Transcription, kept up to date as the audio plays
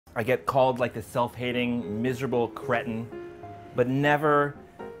I get called like this self-hating, miserable cretin, but never,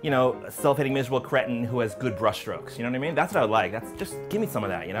 you know, a self-hating, miserable cretin who has good brushstrokes. You know what I mean? That's what I like. That's just, give me some of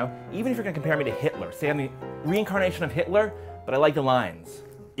that, you know? Even if you're gonna compare me to Hitler, say I'm the reincarnation of Hitler, but I like the lines.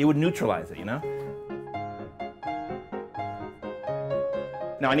 It would neutralize it, you know?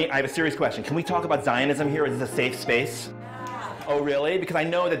 Now, I have a serious question. Can we talk about Zionism here? Is this a safe space? Oh, really? Because I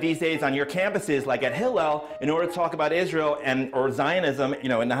know that these days on your campuses, like at Hillel, in order to talk about Israel or Zionism, you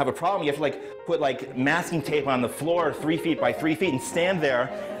know, and not have a problem, you have to like put like masking tape on the floor 3 feet by 3 feet and stand there,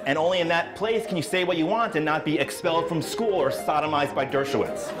 and only in that place can you say what you want and not be expelled from school or sodomized by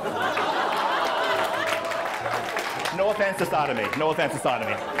Dershowitz. No offense to sodomy. No offense to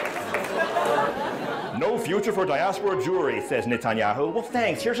sodomy. No future for diaspora Jewry, says Netanyahu. Well,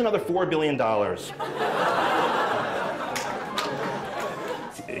 thanks. Here's another $4 billion.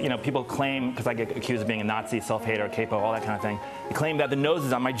 You know, people claim, because I get accused of being a Nazi, self-hater, capo, all that kind of thing, they claim that the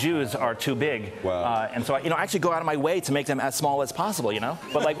noses on my Jews are too big. Wow. And so I, you know, actually go out of my way to make them as small as possible, you know?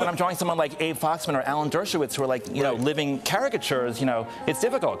 But like when I'm drawing someone like Abe Foxman or Alan Dershowitz who are like, you know, living caricatures, you know, it's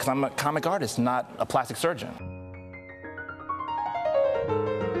difficult because I'm a comic artist, not a plastic surgeon.